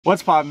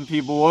What's poppin',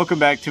 people? Welcome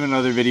back to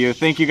another video.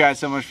 Thank you guys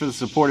so much for the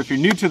support. If you're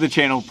new to the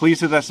channel,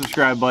 please hit that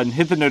subscribe button,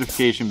 hit the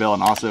notification bell,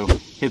 and also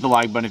hit the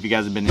like button if you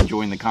guys have been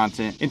enjoying the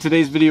content. In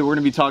today's video, we're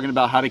gonna be talking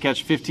about how to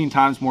catch 15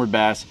 times more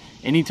bass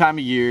any time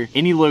of year,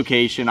 any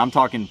location. I'm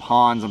talking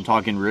ponds, I'm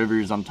talking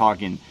rivers, I'm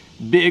talking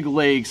big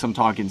lakes, I'm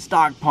talking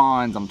stock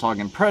ponds, I'm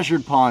talking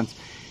pressured ponds.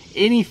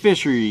 Any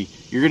fishery,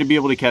 you're gonna be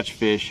able to catch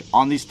fish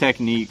on these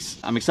techniques.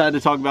 I'm excited to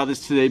talk about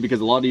this today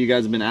because a lot of you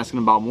guys have been asking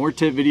about more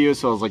tip videos,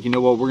 so I was like, you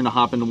know what, we're gonna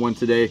hop into one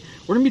today.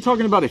 We're gonna be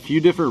talking about a few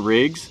different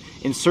rigs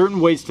and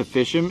certain ways to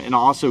fish them, and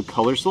also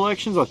color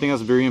selections. I think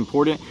that's very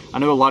important. I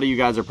know a lot of you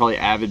guys are probably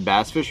avid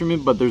bass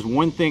fishermen, but there's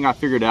one thing I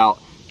figured out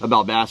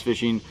about bass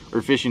fishing,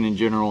 or fishing in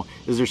general,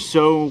 is there's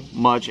so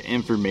much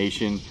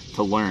information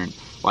to learn.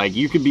 Like,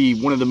 you could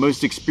be one of the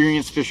most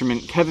experienced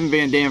fishermen, Kevin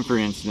Van Dam for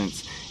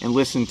instance, and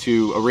listen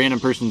to a random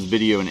person's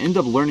video and end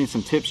up learning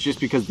some tips just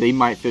because they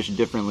might fish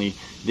differently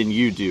than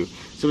you do.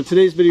 So in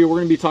today's video, we're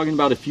gonna be talking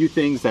about a few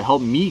things that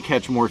help me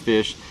catch more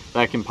fish that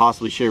I can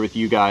possibly share with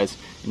you guys,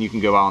 and you can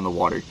go out on the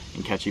water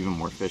and catch even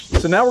more fish.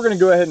 So now we're gonna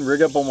go ahead and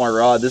rig up on my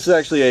rod. This is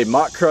actually a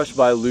Mach Crush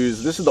by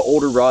Lew's. This is the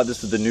older rod,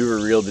 this is the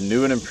newer reel, the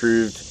new and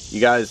improved.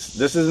 You guys,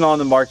 this isn't on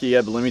the market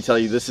yet, but let me tell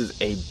you, this is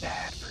a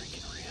bad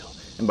freaking reel.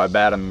 And by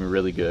bad, I mean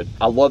really good.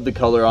 I love the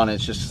color on it,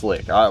 it's just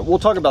slick. We'll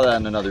talk about that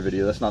in another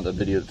video. That's not the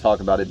video to talk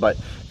about it. But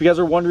if you guys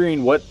are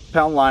wondering what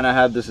pound line I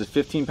have, this is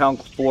 15-pound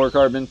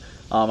fluorocarbon.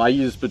 I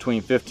use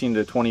between 15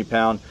 to 20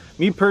 pound.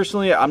 Me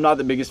personally, I'm not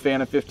the biggest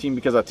fan of 15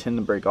 because I tend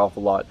to break off a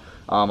lot.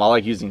 I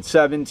like using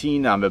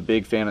 17. I'm a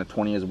big fan of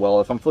 20 as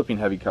well if I'm flipping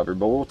heavy cover,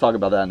 but we'll talk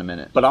about that in a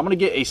minute. But I'm gonna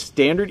get a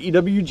standard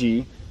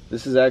EWG.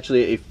 This is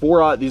actually a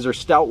 4/0. These are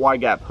stout wide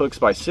gap hooks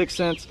by 6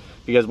 cents.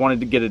 If you guys wanted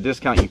to get a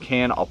discount, you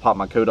can. I'll pop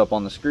my code up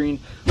on the screen.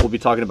 We'll be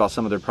talking about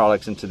some of their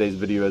products in today's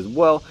video as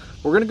well.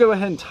 We're gonna go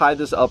ahead and tie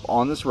this up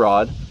on this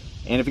rod.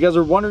 And if you guys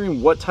are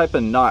wondering what type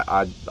of knot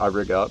I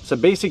rig up, it's a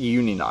basic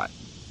uni knot.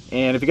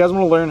 And if you guys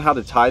wanna learn how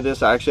to tie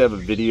this, I actually have a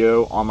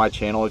video on my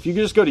channel. If you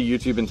just go to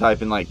YouTube and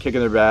type in like Kicking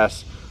Their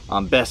Bass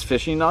best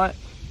fishing knot,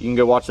 you can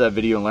go watch that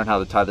video and learn how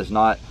to tie this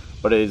knot.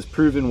 But it is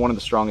proven one of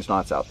the strongest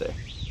knots out there.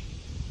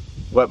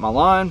 Wet my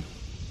line,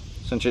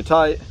 cinch it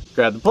tight,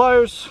 grab the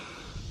pliers,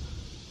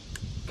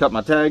 cut my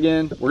tag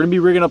in. We're gonna be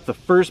rigging up the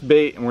first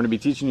bait, and we're gonna be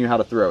teaching you how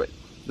to throw it.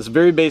 This is a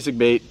very basic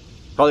bait.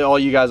 Probably all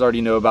you guys already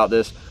know about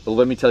this, but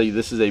let me tell you,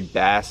 this is a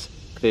bass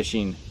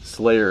fishing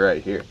slayer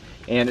right here.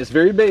 And it's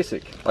very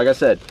basic. Like I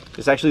said,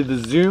 it's actually the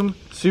Zoom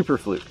Super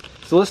Fluke.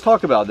 So let's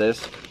talk about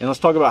this, and let's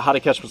talk about how to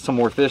catch some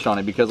more fish on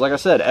it, because like I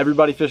said,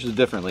 everybody fishes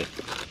differently.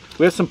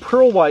 We have some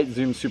pearl white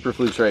Zoom Super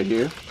Flukes right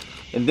here,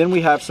 and then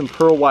we have some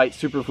pearl white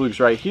Super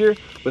Flukes right here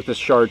with the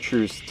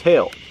chartreuse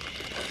tail.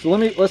 So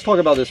let's talk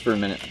about this for a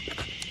minute.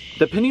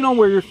 Depending on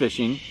where you're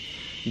fishing,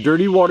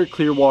 dirty water,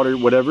 clear water,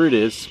 whatever it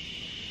is,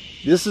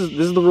 this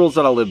is the rules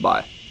that I live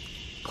by.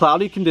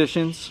 Cloudy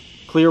conditions,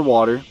 clear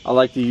water, I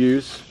like to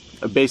use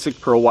a basic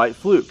pearl white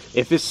fluke.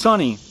 If it's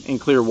sunny in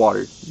clear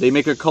water, they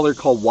make a color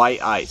called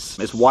white ice.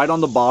 It's white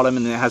on the bottom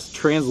and it has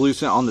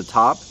translucent on the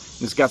top,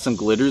 and it's got some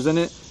glitters in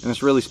it, and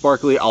it's really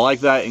sparkly. I like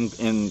that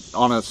in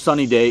on a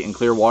sunny day in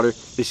clear water.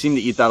 They seem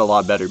to eat that a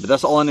lot better, but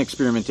that's all in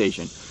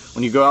experimentation.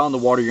 When you go out on the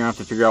water, you're gonna have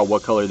to figure out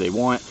what color they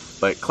want.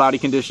 But cloudy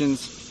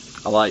conditions,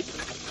 I like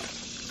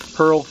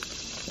pearl,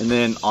 and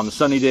then on the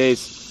sunny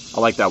days, I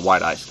like that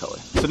white ice color.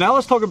 So now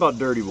let's talk about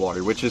dirty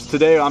water, which is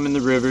today I'm in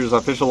the rivers. I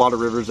fish a lot of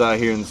rivers out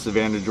here in the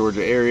Savannah,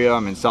 Georgia area.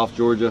 I'm in South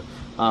Georgia.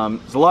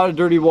 There's a lot of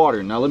dirty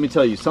water. Now let me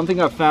tell you,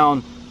 something I've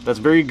found that's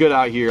very good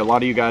out here. A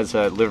lot of you guys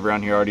that live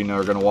around here already know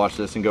are gonna watch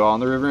this and go out on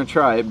the river and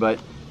try it, but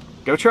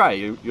go try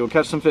it, you'll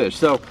catch some fish.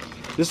 So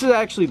this is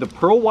actually the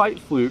pearl white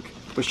fluke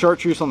with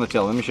chartreuse on the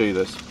tail. Let me show you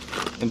this.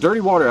 In dirty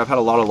water, I've had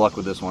a lot of luck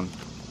with this one.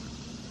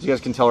 As you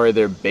guys can tell right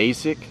there,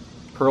 basic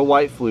pearl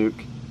white fluke,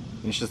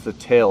 and it's just the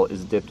tail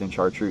is dipped in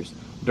chartreuse.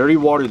 Dirty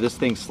water, this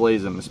thing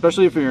slays them,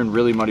 especially if you're in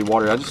really muddy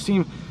water. I just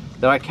seem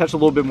that I catch a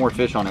little bit more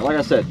fish on it. Like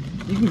I said,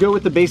 you can go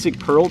with the basic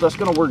pearl. That's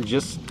gonna work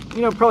just,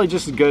 you know, probably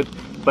just as good,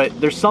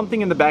 but there's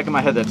something in the back of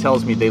my head that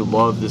tells me they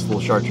love this little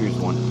chartreuse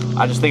one.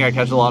 I just think I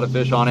catch a lot of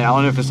fish on it. I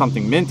don't know if it's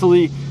something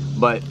mentally,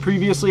 but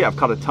previously I've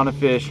caught a ton of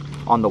fish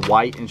on the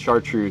white and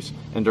chartreuse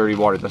in dirty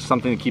water. That's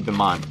something to keep in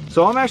mind.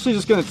 So I'm actually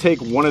just gonna take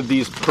one of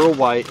these pearl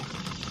white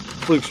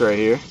flukes right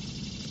here,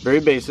 very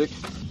basic.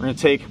 We're gonna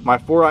take my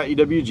 4/0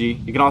 EWG.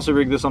 You can also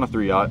rig this on a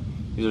 3/0.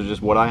 These are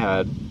just what I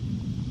had.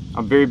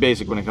 I'm very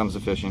basic when it comes to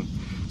fishing.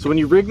 So when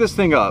you rig this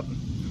thing up,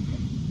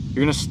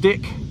 you're gonna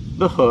stick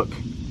the hook.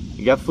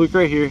 You got the fluke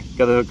right here, you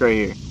got the hook right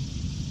here.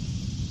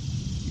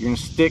 You're gonna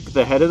stick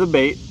the head of the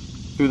bait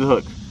through the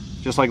hook,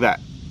 just like that,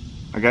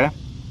 okay?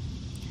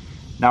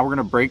 Now we're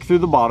gonna break through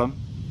the bottom,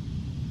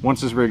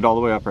 once it's rigged all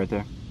the way up right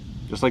there,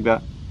 just like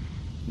that.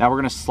 Now we're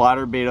gonna slide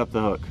our bait up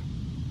the hook,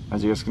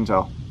 as you guys can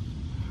tell.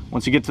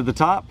 Once you get to the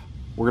top,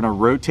 we're gonna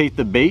rotate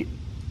the bait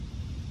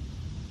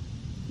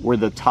where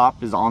the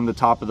top is on the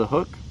top of the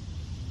hook.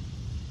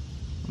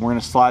 We're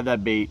gonna slide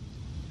that bait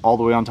all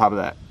the way on top of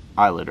that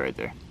eyelid right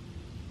there.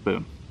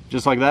 Boom,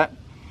 just like that.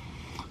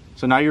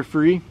 So now you're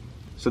free.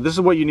 So this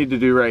is what you need to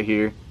do right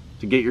here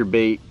to get your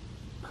bait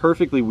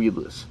perfectly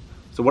weedless.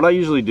 So what I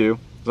usually do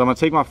is I'm gonna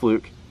take my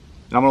fluke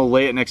and I'm gonna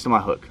lay it next to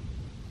my hook.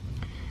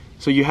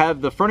 So you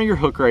have the front of your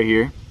hook right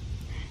here,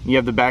 and you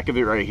have the back of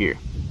it right here.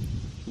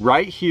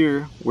 Right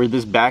here, where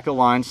this back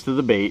aligns to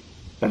the bait,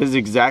 that is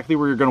exactly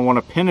where you're gonna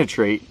wanna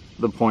penetrate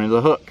the point of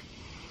the hook.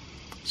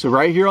 So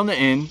right here on the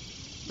end,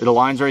 it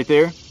aligns right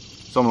there.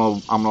 So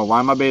I'm gonna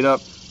line my bait up.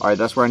 All right,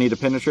 that's where I need to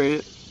penetrate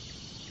it.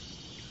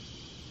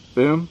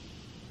 Boom.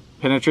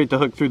 Penetrate the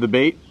hook through the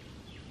bait,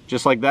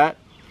 just like that.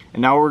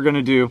 And now what we're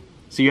gonna do,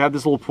 so you have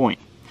this little point.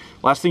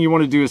 Last thing you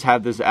wanna do is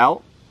have this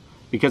out,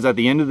 because at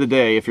the end of the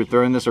day, if you're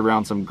throwing this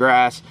around some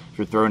grass, if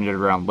you're throwing it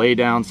around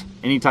laydowns,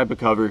 any type of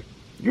cover,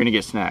 you're gonna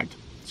get snagged.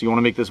 So you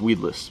wanna make this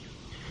weedless.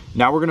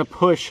 Now we're gonna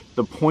push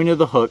the point of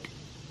the hook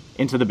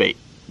into the bait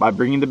by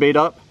bringing the bait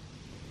up,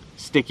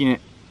 sticking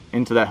it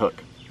into that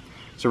hook.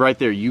 So right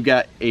there, you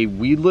got a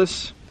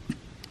weedless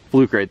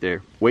fluke right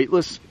there,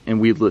 weightless and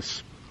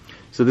weedless.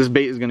 So this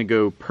bait is gonna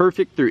go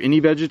perfect through any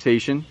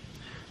vegetation.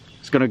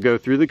 It's gonna go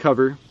through the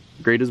cover,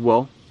 great as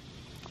well.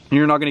 And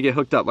you're not gonna get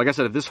hooked up. Like I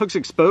said, if this hook's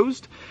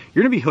exposed,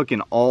 you're gonna be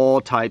hooking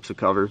all types of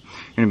cover.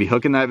 You're gonna be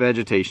hooking that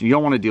vegetation. You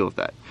don't wanna deal with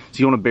that. So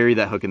you wanna bury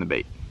that hook in the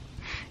bait.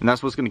 And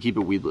that's what's gonna keep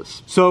it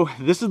weedless. So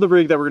this is the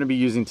rig that we're gonna be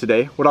using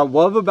today. What I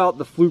love about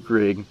the fluke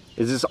rig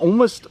is it's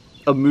almost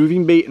a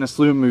moving bait and a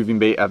slow moving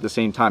bait at the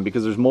same time,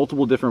 because there's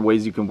multiple different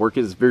ways you can work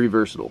it. It's very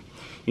versatile.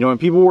 You know, when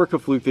people work a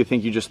fluke, they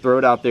think you just throw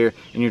it out there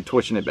and you're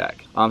twitching it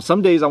back.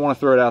 Some days I want to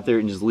throw it out there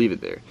and just leave it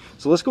there.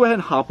 So let's go ahead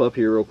and hop up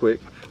here real quick.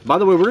 By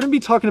the way, we're going to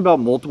be talking about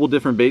multiple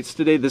different baits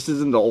today. This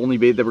isn't the only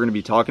bait that we're going to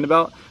be talking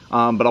about,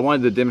 but I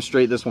wanted to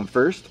demonstrate this one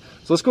first.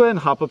 So let's go ahead and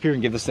hop up here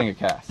and give this thing a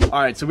cast.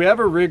 All right, so we have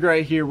our rig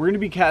right here. We're going to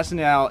be casting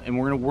it out and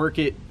we're going to work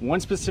it one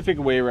specific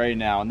way right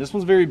now. And this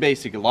one's very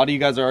basic. A lot of you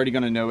guys are already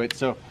going to know it.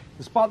 So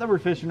the spot that we're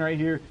fishing right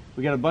here,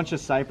 we got a bunch of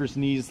cypress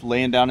knees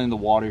laying down in the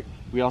water.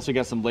 We also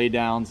got some lay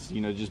downs,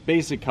 you know, just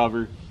basic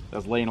cover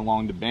that's laying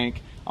along the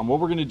bank. What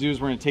we're gonna do is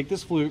we're gonna take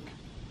this fluke,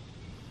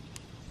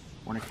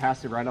 we're gonna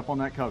cast it right up on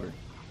that cover.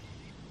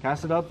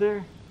 Cast it up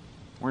there,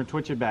 we're gonna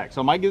twitch it back.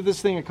 So I might give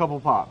this thing a couple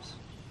pops.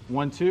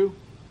 1, 2,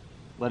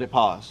 let it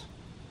pause.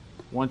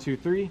 1, 2,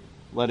 3,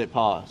 let it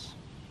pause.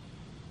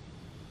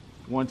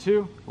 1,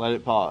 2, let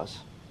it pause.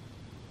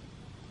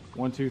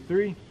 1, 2,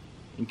 3,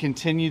 and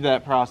continue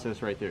that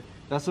process right there.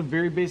 That's a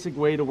very basic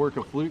way to work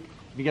a fluke.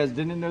 If you guys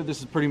didn't know, this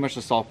is pretty much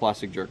a soft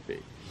plastic jerk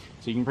bait.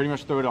 So you can pretty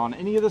much throw it on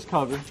any of this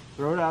cover,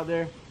 throw it out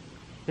there,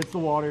 hits the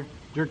water,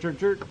 jerk, jerk,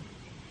 jerk,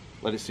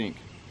 let it sink.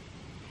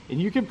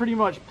 And you can pretty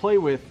much play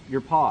with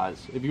your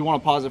pause. If you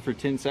want to pause it for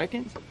 10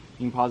 seconds,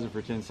 you can pause it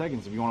for 10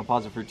 seconds. If you want to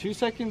pause it for 2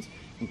 seconds,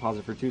 you can pause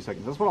it for 2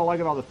 seconds. That's what I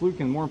like about the fluke,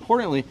 and more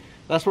importantly,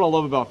 that's what I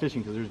love about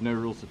fishing, because there's no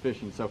rules to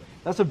fishing. So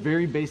that's a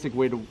very basic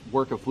way to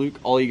work a fluke.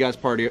 All you guys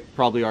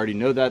probably already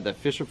know that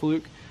fish a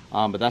fluke,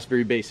 but that's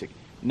very basic.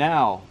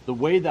 Now, the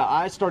way that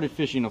I started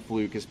fishing a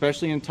fluke,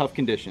 especially in tough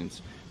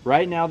conditions,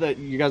 right now that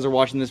you guys are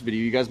watching this video,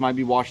 you guys might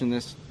be watching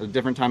this at a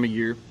different time of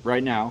year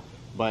right now,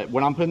 but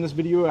when I'm putting this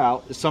video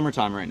out, it's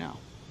summertime right now.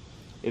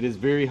 It is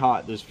very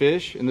hot. There's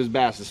fish and there's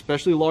bass,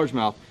 especially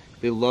largemouth.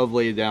 They love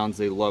lay downs,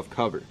 they love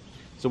cover.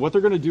 So what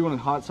they're gonna do on a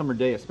hot summer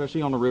day,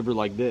 especially on a river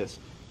like this,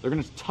 they're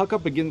gonna tuck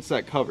up against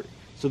that cover.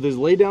 So those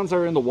lay downs that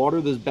are in the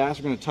water, those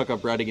bass are gonna tuck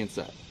up right against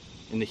that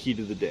in the heat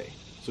of the day.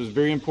 So it's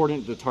very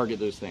important to target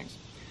those things.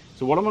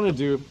 So what I'm gonna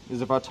do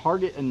is if I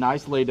target a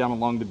nice lay down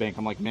along the bank,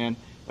 I'm like, man,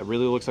 that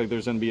really looks like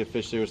there's gonna be a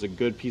fish there. It's a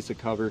good piece of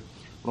cover.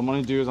 What I'm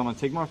gonna do is I'm gonna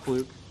take my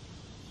fluke,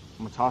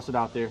 I'm gonna toss it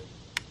out there,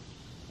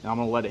 and I'm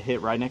gonna let it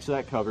hit right next to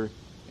that cover,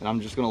 and I'm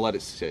just gonna let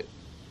it sit.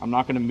 I'm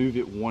not gonna move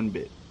it one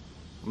bit.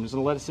 I'm just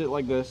gonna let it sit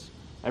like this.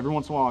 Every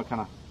once in a while, I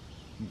kind of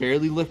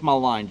barely lift my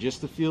line just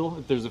to feel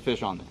if there's a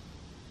fish on there.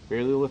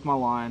 Barely lift my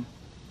line,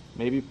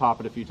 maybe pop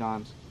it a few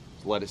times,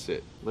 just let it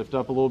sit. Lift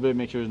up a little bit,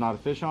 make sure there's not a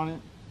fish on it,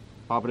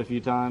 pop it a few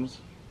times,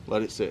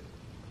 let it sit.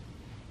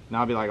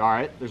 Now I'll be like, all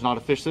right, there's not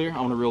a fish there, I'm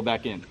gonna reel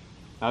back in.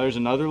 Now there's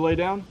another lay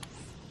down,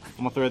 I'm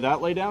gonna throw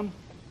that lay down,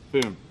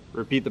 boom,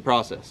 repeat the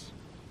process.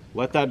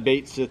 Let that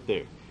bait sit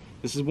there.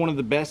 This is one of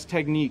the best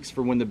techniques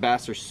for when the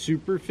bass are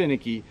super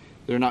finicky,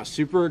 they're not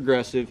super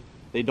aggressive,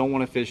 they don't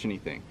wanna fish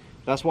anything.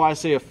 That's why I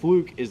say a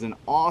fluke is an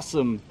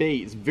awesome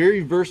bait. It's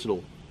very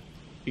versatile,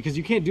 because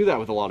you can't do that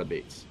with a lot of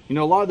baits. You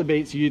know, a lot of the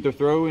baits you either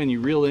throw in,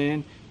 you reel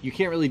in, you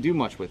can't really do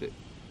much with it.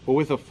 But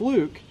with a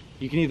fluke,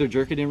 you can either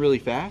jerk it in really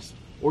fast,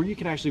 or you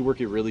can actually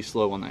work it really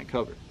slow on that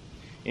cover.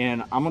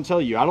 And I'm gonna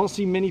tell you, I don't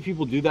see many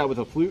people do that with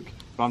a fluke,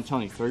 but I'm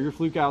telling you, throw your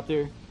fluke out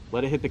there,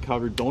 let it hit the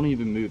cover, don't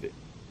even move it.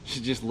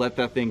 Just let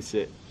that thing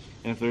sit.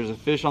 And if there's a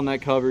fish on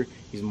that cover,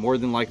 he's more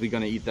than likely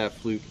gonna eat that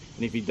fluke.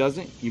 And if he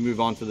doesn't, you move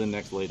on to the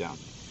next lay down.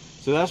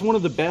 So that's one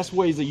of the best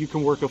ways that you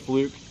can work a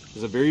fluke.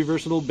 It's a very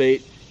versatile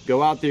bait.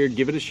 Go out there,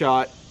 give it a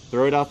shot,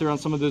 throw it out there on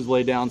some of those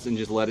lay downs and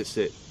just let it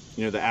sit.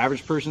 You know, the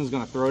average person is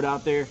gonna throw it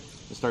out there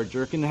and start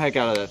jerking the heck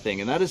out of that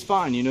thing. And that is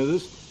fine. You know,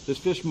 this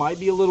fish might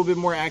be a little bit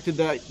more active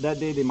that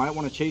day. They might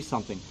want to chase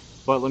something.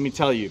 But let me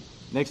tell you,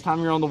 next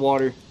time you're on the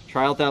water,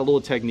 try out that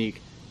little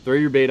technique. Throw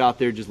your bait out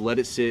there, just let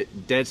it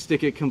sit, dead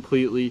stick it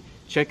completely,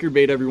 Check your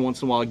bait every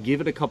once in a while.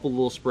 Give it a couple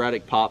little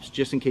sporadic pops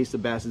just in case the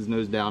bass is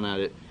nose down at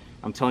it.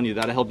 I'm telling you,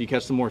 that'll help you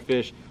catch some more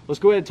fish. Let's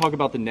go ahead and talk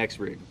about the next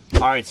rig. All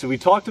right, so we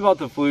talked about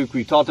the fluke.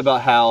 We talked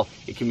about how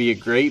it can be a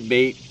great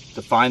bait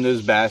to find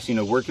those bass, you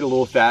know, work it a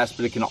little fast,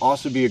 but it can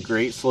also be a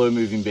great slow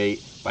moving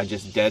bait by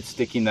just dead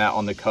sticking that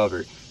on the cover.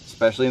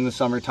 Especially in the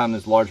summertime,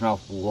 those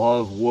largemouth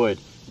love wood.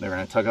 They're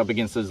gonna tuck up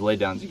against those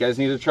laydowns. You guys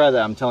need to try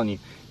that, I'm telling you.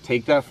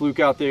 Take that fluke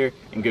out there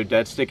and go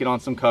dead stick it on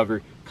some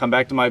cover. Come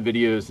back to my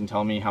videos and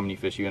tell me how many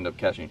fish you end up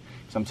catching.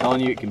 So I'm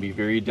telling you, it can be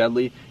very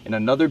deadly. And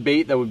another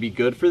bait that would be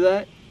good for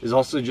that is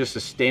also just a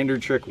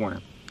standard trick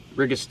worm.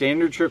 Rig a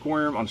standard trick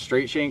worm on a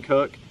straight shank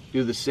hook.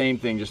 Do the same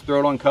thing. Just throw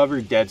it on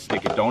cover, dead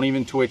stick it. Don't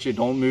even twitch it.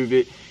 Don't move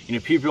it. You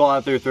know, people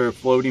out there throw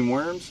floating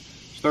worms.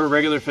 Just throw a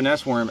regular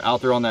finesse worm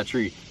out there on that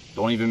tree.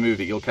 Don't even move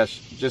it. You'll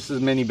catch just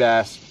as many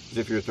bass as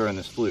if you're throwing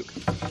this fluke.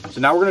 So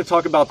now we're going to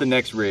talk about the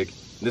next rig.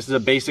 This is a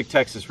basic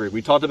Texas rig.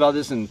 We talked about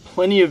this in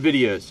plenty of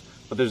videos,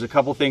 but there's a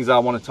couple things I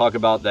want to talk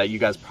about that you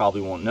guys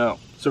probably won't know.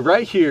 So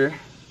right here,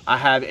 I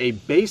have a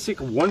basic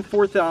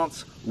 1/4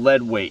 ounce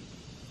lead weight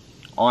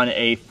on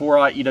a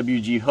 4/0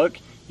 EWG hook.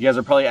 You guys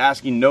are probably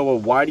asking, Noah,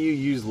 why do you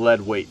use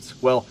lead weights?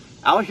 Well,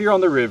 out here on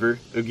the river,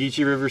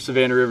 Ogeechee River,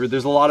 Savannah River,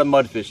 there's a lot of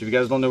mudfish. If you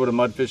guys don't know what a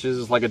mudfish is,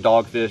 it's like a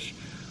dogfish.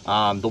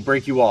 They'll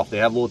break you off. They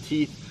have little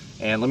teeth.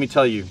 And let me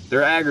tell you,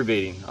 they're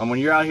aggravating. When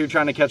you're out here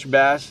trying to catch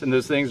bass and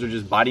those things are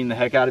just biting the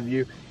heck out of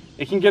you,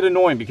 it can get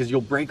annoying because you'll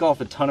break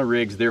off a ton of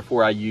rigs.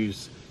 Therefore, I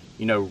use,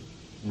 you know,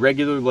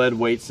 regular lead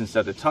weights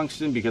instead of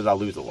tungsten because I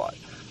lose a lot.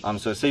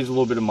 So it saves a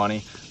little bit of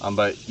money.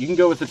 But you can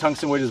go with the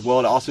tungsten weight as well.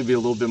 It'll also be a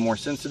little bit more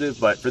sensitive.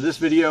 But for this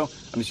video,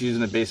 I'm just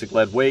using a basic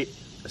lead weight,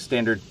 a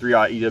standard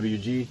 3/0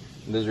 EWG.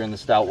 And those are in the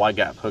stout wide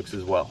gap hooks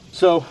as well.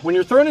 So when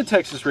you're throwing a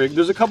Texas rig,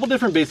 there's a couple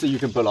different baits that you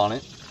can put on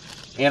it.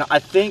 And I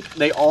think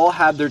they all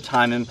have their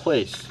time and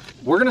place.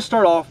 We're gonna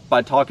start off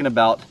by talking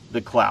about the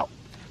clout.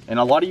 And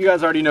a lot of you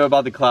guys already know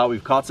about the clout.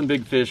 We've caught some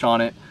big fish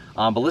on it.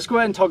 But let's go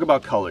ahead and talk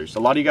about colors. A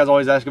lot of you guys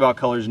always ask about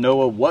colors.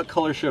 Noah, what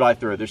color should I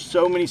throw? There's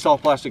so many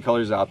soft plastic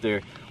colors out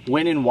there.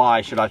 When and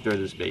why should I throw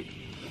this bait?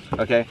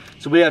 Okay,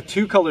 so we have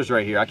two colors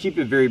right here. I keep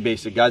it very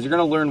basic. Guys, you're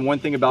gonna learn one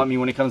thing about me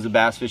when it comes to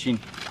bass fishing.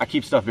 I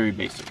keep stuff very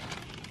basic.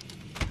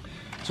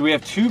 So we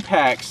have 2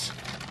 packs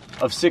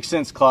of 6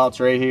 cents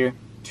clouts right here.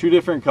 2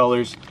 different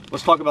colors.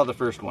 Let's talk about the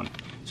first one.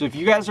 So if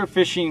you guys are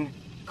fishing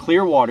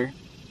clear water,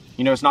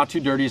 you know, it's not too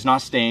dirty, it's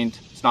not stained,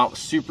 it's not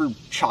super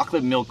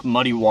chocolate milk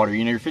muddy water,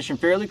 you know, you're fishing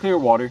fairly clear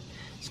water,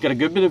 it's got a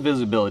good bit of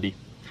visibility,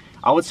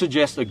 I would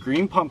suggest a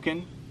green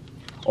pumpkin,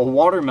 a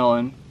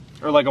watermelon,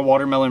 or like a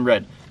watermelon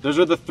red. Those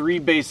are the 3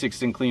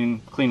 basics in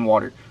clean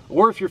water.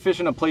 Or if you're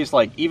fishing a place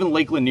like even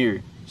Lake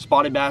Lanier,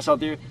 spotted bass out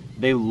there,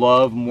 they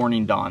love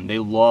Morning Dawn, they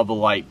love a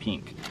light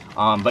pink.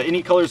 But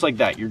any colors like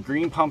that, your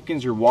green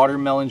pumpkins, your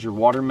watermelons, your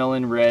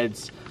watermelon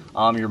reds,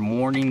 your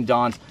Morning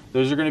Dawns,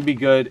 those are gonna be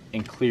good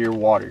in clear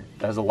water.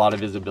 That has a lot of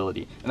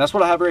visibility. And that's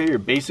what I have right here,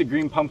 basic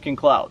green pumpkin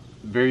clout,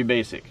 very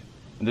basic.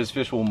 And this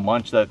fish will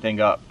munch that thing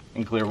up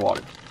in clear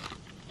water.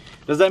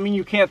 Does that mean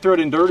you can't throw it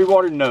in dirty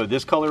water? No,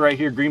 this color right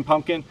here, green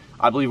pumpkin,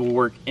 I believe will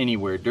work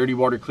anywhere. Dirty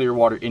water, clear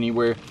water,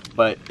 anywhere.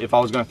 But if I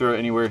was gonna throw it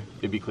anywhere,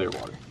 it'd be clear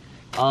water.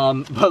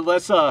 But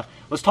let's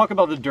talk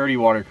about the dirty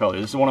water color.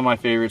 This is one of my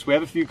favorites. We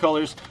have a few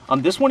colors.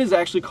 This one is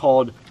actually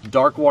called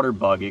Dark Water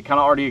Bug. It kind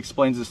of already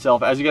explains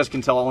itself. As you guys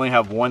can tell, I only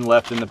have one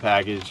left in the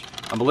package.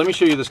 But let me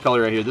show you this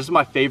color right here. This is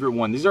my favorite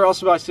one. These are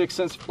also by 6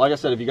 cents. Like I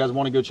said, if you guys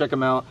want to go check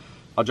them out,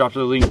 I'll drop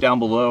the link down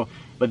below.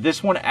 But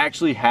this one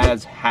actually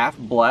has half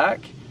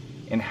black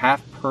and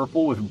half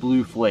purple with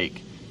blue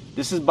flake.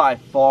 This is by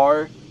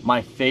far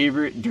my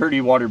favorite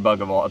dirty water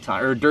bug of all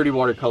time, or dirty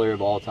water color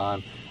of all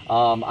time.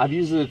 I've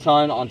used it a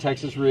ton on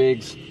Texas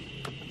rigs,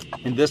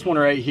 and this one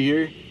right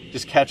here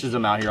just catches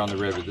them out here on the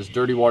river. This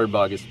dirty water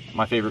bug is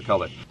my favorite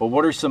color. But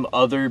what are some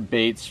other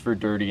baits for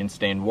dirty and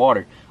stained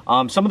water?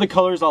 Some of the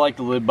colors I like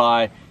to live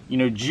by, you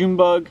know, June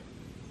bug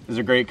is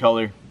a great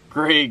color.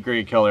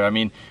 Great color. I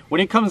mean,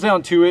 when it comes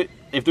down to it,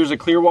 if there's a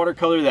clear water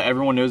color that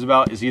everyone knows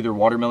about, is either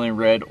watermelon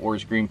red or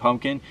it's green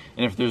pumpkin.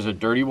 And if there's a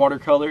dirty water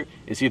color,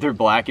 it's either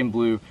black and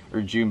blue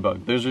or June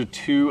bug. Those are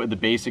 2 of the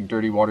basic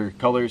dirty water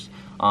colors.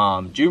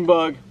 June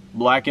bug,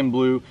 black and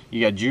blue. You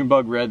got June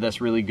bug red,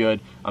 that's really good.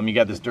 You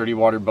got this dirty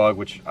water bug,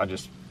 which I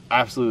just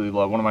absolutely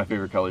love, one of my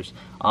favorite colors.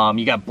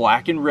 You got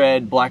black and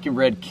red. Black and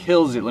red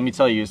kills it, let me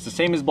tell you. It's the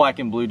same as black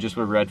and blue, just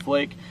with red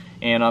flake.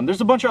 And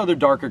there's a bunch of other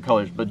darker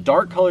colors, but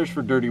dark colors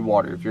for dirty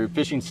water. If you're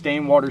fishing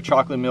stained water,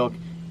 chocolate milk,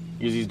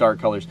 use these dark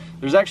colors.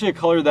 There's actually a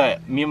color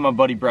that me and my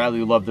buddy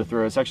Bradley love to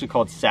throw. It's actually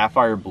called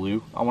sapphire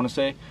blue, I want to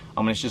say.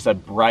 And it's just a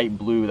bright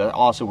blue that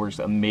also works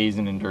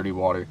amazing in dirty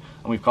water.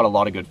 And we've caught a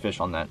lot of good fish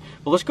on that.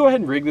 But let's go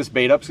ahead and rig this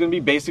bait up. It's going to be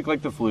basic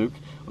like the fluke.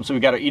 So we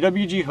got our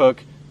EWG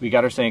hook, we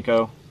got our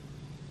Senko.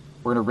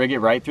 We're going to rig it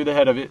right through the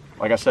head of it.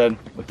 Like I said,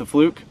 with the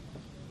fluke,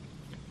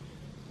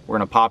 we're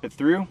going to pop it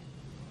through,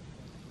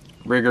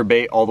 rig our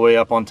bait all the way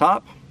up on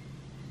top.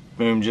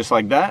 Boom, just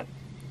like that.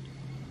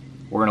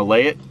 We're going to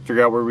lay it,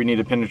 figure out where we need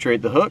to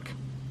penetrate the hook.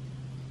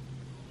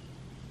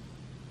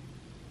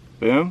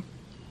 Boom.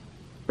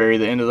 Bury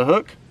the end of the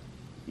hook.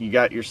 you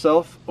got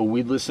yourself a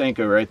weedless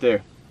Senko right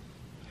there.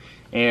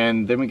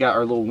 And then we got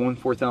our little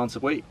 1/4 ounce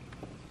of weight.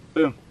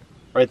 Boom,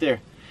 right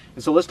there.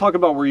 And so let's talk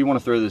about where you want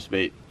to throw this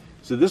bait.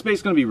 So this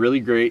bait's going to be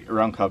really great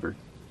around cover.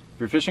 If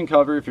you're fishing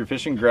cover, if you're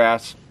fishing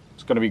grass,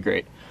 it's going to be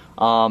great.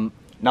 Now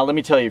let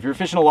me tell you, if you're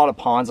fishing a lot of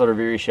ponds that are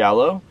very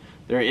shallow,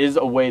 there is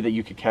a way that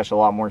you could catch a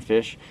lot more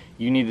fish.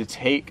 You need to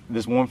take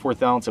this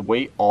 1/4 ounce of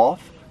weight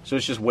off, so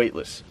it's just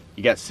weightless.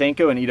 You got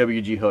Senko and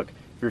EWG hook.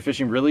 If you're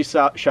fishing really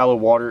shallow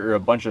water or a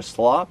bunch of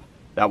slop,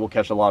 that will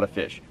catch a lot of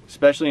fish,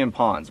 especially in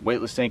ponds.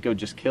 Weightless Senko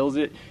just kills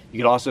it. You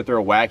could also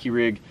throw a wacky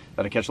rig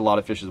that'll catch a lot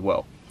of fish as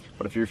well.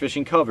 But if you're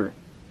fishing cover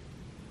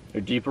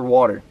or deeper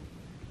water,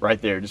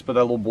 right there, just put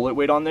that little bullet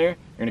weight on there,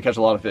 you're gonna catch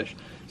a lot of fish.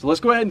 So let's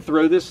go ahead and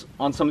throw this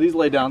on some of these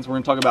laydowns. We're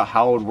gonna talk about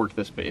how I would work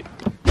this bait.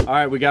 All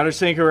right, we got our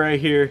Senko right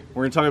here.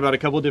 We're gonna talk about a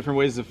couple of different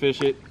ways to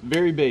fish it.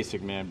 Very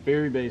basic, man,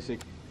 very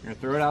basic. You're gonna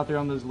throw it out there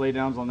on those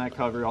laydowns, on that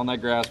cover, on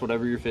that grass,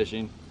 whatever you're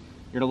fishing.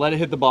 You're gonna let it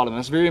hit the bottom.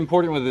 That's very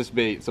important with this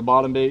bait. It's a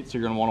bottom bait, so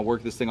you're gonna wanna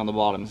work this thing on the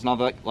bottom. It's not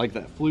like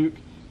that fluke.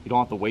 You don't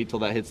have to wait till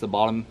that hits the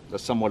bottom.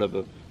 That's somewhat of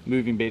a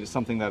moving bait. It's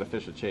something that a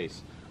fish will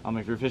chase.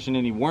 If you're fishing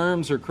any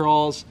worms or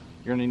crawls,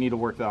 you're gonna need to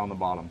work that on the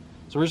bottom.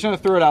 So we're just gonna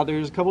throw it out there.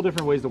 There's a couple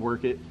different ways to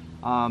work it.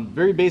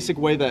 Very basic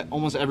way that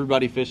almost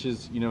everybody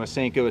fishes, you know, a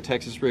Senko, a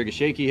Texas rig, a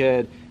shaky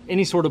head,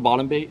 any sort of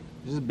bottom bait,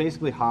 just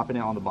basically hopping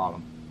it on the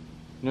bottom.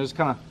 You know, just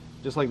kind of,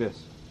 just like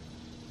this.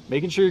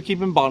 Making sure you're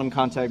keeping bottom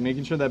contact,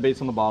 making sure that bait's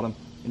on the bottom,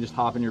 and just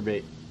hopping your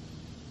bait.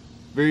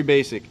 Very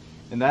basic.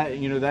 And that,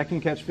 you know, that can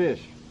catch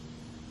fish.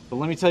 But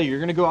let me tell you, you're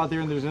gonna go out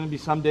there and there's gonna be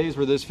some days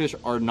where those fish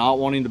are not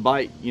wanting to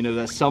bite. You know,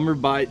 that summer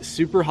bite,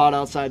 super hot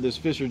outside, those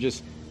fish are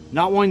just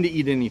not wanting to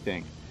eat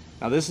anything.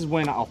 Now this is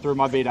when I'll throw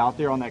my bait out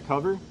there on that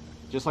cover,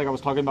 just like I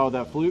was talking about with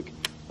that fluke,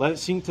 let it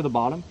sink to the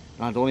bottom,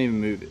 and I don't even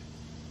move it.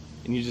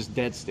 And you just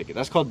dead stick it.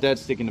 That's called dead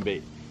sticking the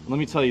bait. And let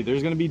me tell you,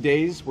 there's gonna be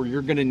days where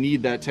you're gonna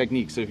need that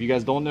technique. So if you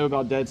guys don't know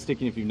about dead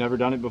sticking, if you've never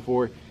done it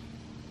before,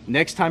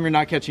 next time you're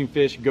not catching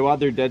fish, go out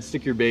there, dead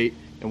stick your bait,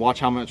 and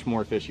watch how much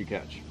more fish you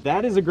catch.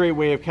 That is a great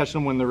way of catching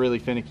them when they're really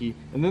finicky.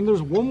 And then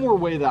there's one more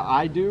way that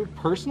I do.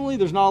 Personally,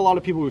 there's not a lot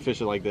of people who fish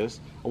it like this.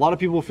 A lot of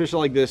people fish it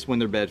like this when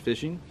they're bed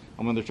fishing,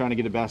 and when they're trying to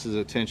get a bass's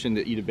attention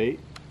to eat a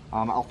bait.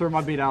 I'll throw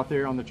my bait out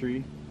there on the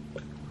tree.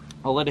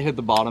 I'll let it hit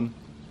the bottom.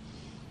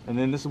 And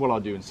then this is what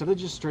I'll do. Instead of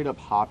just straight up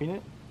hopping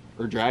it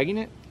or dragging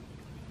it,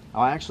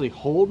 I'll actually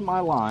hold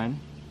my line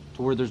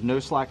to where there's no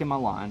slack in my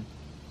line.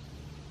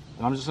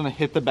 And I'm just gonna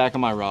hit the back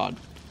of my rod,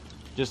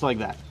 just like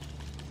that.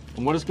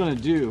 And what it's gonna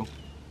do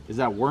is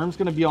that worm's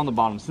gonna be on the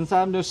bottom. Since I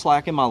have no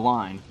slack in my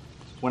line,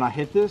 when I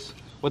hit this,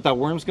 what that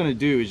worm's gonna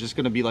do is just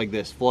gonna be like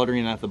this,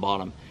 fluttering at the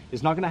bottom.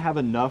 It's not gonna have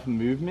enough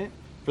movement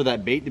for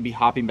that bait to be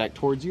hopping back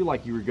towards you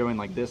like you were going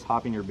like this,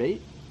 hopping your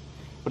bait.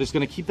 But it's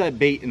gonna keep that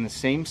bait in the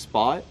same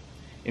spot.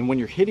 And when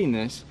you're hitting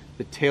this,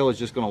 the tail is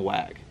just gonna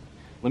wag.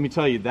 Let me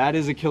tell you, that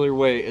is a killer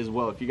way as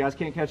well. If you guys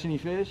can't catch any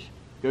fish,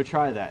 go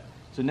try that.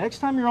 So next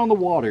time you're on the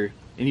water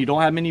and you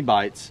don't have many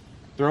bites,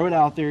 throw it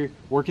out there,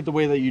 work it the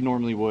way that you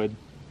normally would.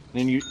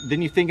 Then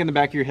you think in the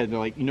back of your head, they're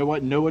like, you know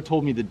what, Noah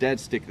told me to dead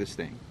stick this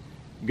thing.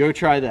 Go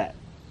try that.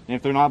 And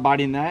if they're not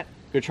biting that,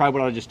 go try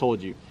what I just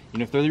told you. You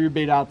know, throw your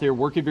bait out there,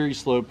 work it very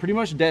slow, pretty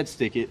much dead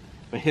stick it,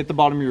 but hit the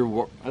bottom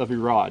of your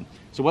rod.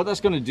 So what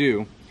that's gonna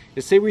do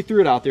is, say we threw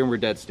it out there and we're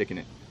dead sticking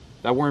it.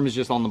 That worm is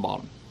just on the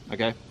bottom,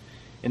 okay?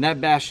 And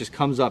that bass just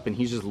comes up and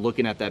he's just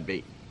looking at that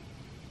bait.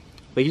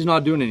 But he's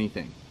not doing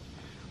anything.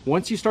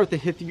 Once you start to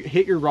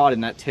hit your rod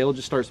and that tail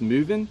just starts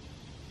moving,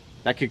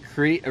 that could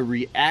create a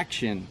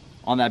reaction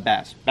on that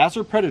bass. Bass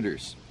are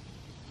predators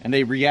and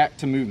they react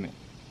to movement.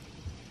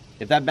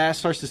 If that bass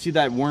starts to see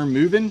that worm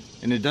moving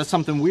and it does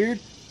something weird,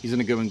 he's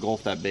gonna go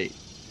engulf that bait.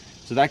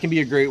 So that can be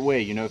a great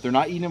way. You know, if they're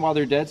not eating it while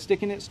they're dead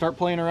sticking it, start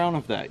playing around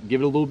with that.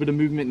 Give it a little bit of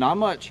movement, not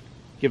much,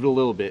 give it a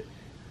little bit.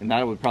 And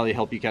that would probably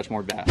help you catch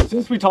more bass.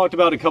 Since we talked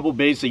about a couple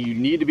baits that you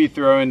need to be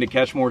throwing to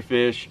catch more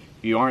fish,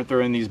 if you aren't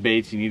throwing these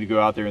baits, you need to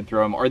go out there and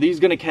throw them. Are these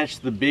gonna catch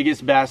the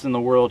biggest bass in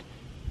the world?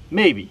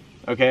 Maybe,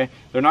 okay?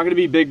 They're not gonna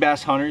be big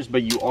bass hunters,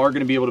 but you are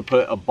gonna be able to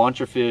put a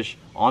bunch of fish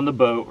on the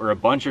boat or a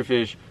bunch of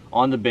fish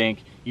on the bank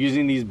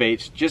using these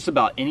baits just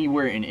about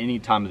anywhere and any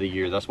time of the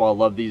year. That's why I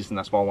love these and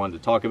that's why I wanted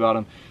to talk about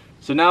them.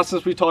 So now,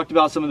 since we talked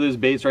about some of those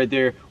baits right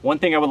there, one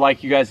thing I would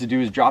like you guys to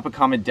do is drop a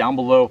comment down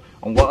below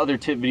on what other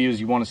tip videos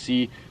you want to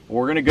see.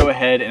 We're going to go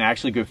ahead and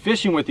actually go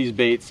fishing with these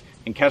baits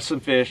and catch some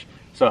fish.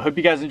 So I hope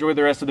you guys enjoyed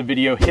the rest of the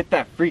video. Hit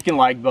that freaking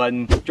like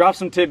button. Drop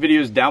some tip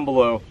videos down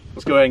below.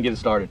 Let's go ahead and get it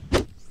started.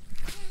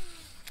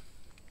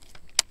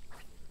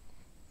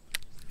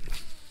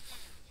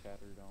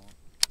 Chattered on.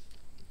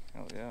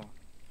 Hell yeah.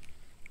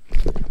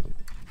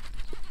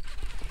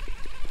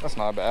 That's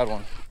not a bad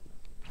one.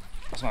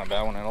 That's not a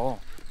bad one at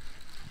all.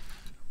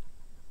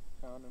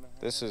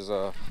 This is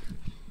it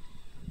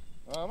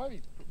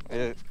might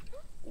be.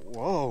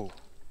 Whoa.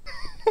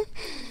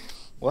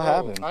 What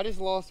happened? I just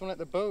lost one at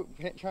the boat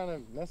trying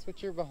to mess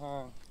with your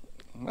behind.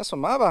 Mess with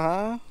my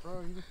behind?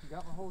 Bro, you just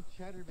got my whole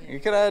cheddar band. You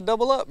could have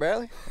double up,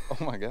 Bradley.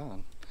 Oh my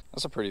god.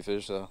 That's a pretty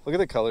fish though. Look at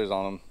the colors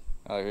on them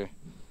out here.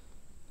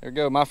 There we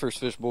go, my first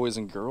fish, boys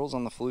and girls,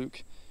 on the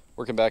fluke.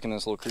 working back in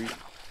this little creek.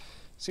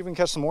 See if we can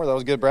catch some more. That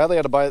was good. Bradley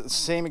had a bite at the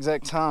same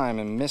exact time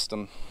and missed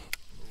him.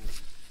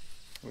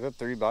 We got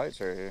 3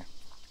 bites right here.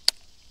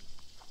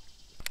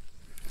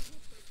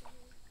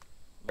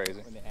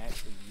 Crazy. When they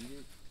actually eat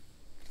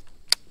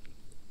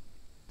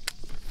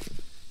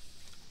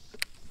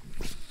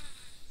it.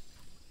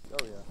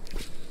 Oh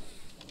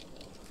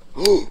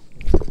yeah.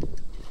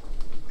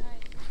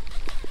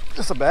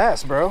 That's a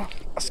bass, bro.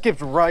 I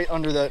skipped right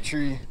under that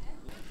tree.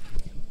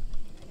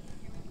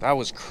 That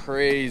was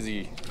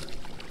crazy.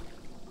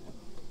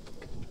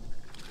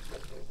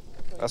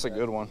 That's a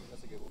good one.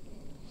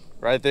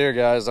 Right there,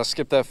 guys. I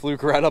skipped that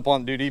fluke right up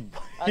on duty.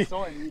 I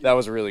saw it. That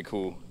was really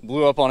cool.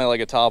 Blew up on it like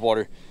a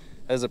topwater.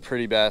 That's a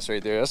pretty bass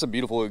right there. That's a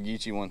beautiful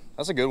Ogeechee one.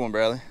 That's a good one,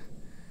 Bradley.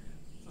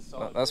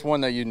 That's one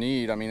that you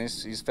need. I mean,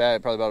 he's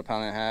fat, probably about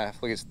 1.5 pounds.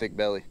 Look at his thick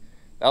belly.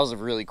 That was a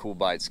really cool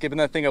bite. Skipping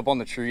that thing up on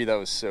the tree, that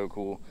was so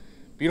cool.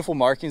 Beautiful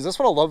markings. That's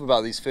what I love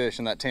about these fish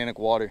in that tannic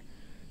water.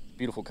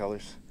 Beautiful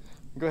colors.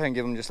 Go ahead and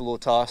give him just a little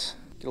toss.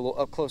 Get a little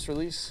up close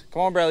release.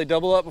 Come on, Bradley,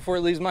 double up before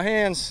it leaves my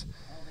hands.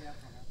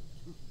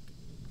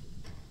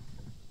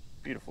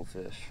 Beautiful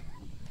fish.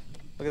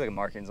 Look at the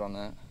markings on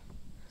that.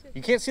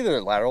 You can't see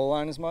the lateral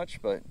line as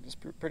much, but it's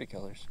pretty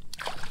colors.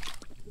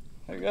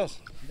 There he goes.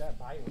 That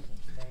bite was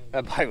insane.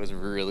 That bite was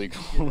really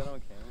cool.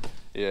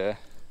 Yeah.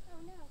 Oh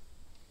no.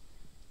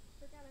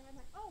 Forgot I had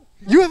my. Oh!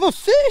 You have a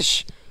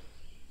fish!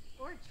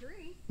 Or a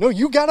tree. No,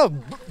 you got a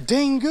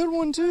dang good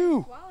one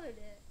too. Swallowed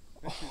it.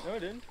 No, it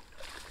didn't.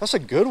 That's a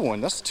good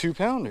one. That's a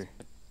 2-pounder.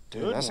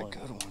 Dude, Good that's one. a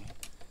good one.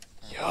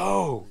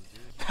 Yo,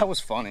 that was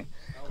funny.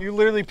 You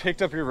literally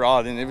picked up your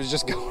rod and it was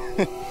just going.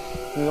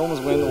 It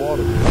almost went in the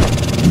water.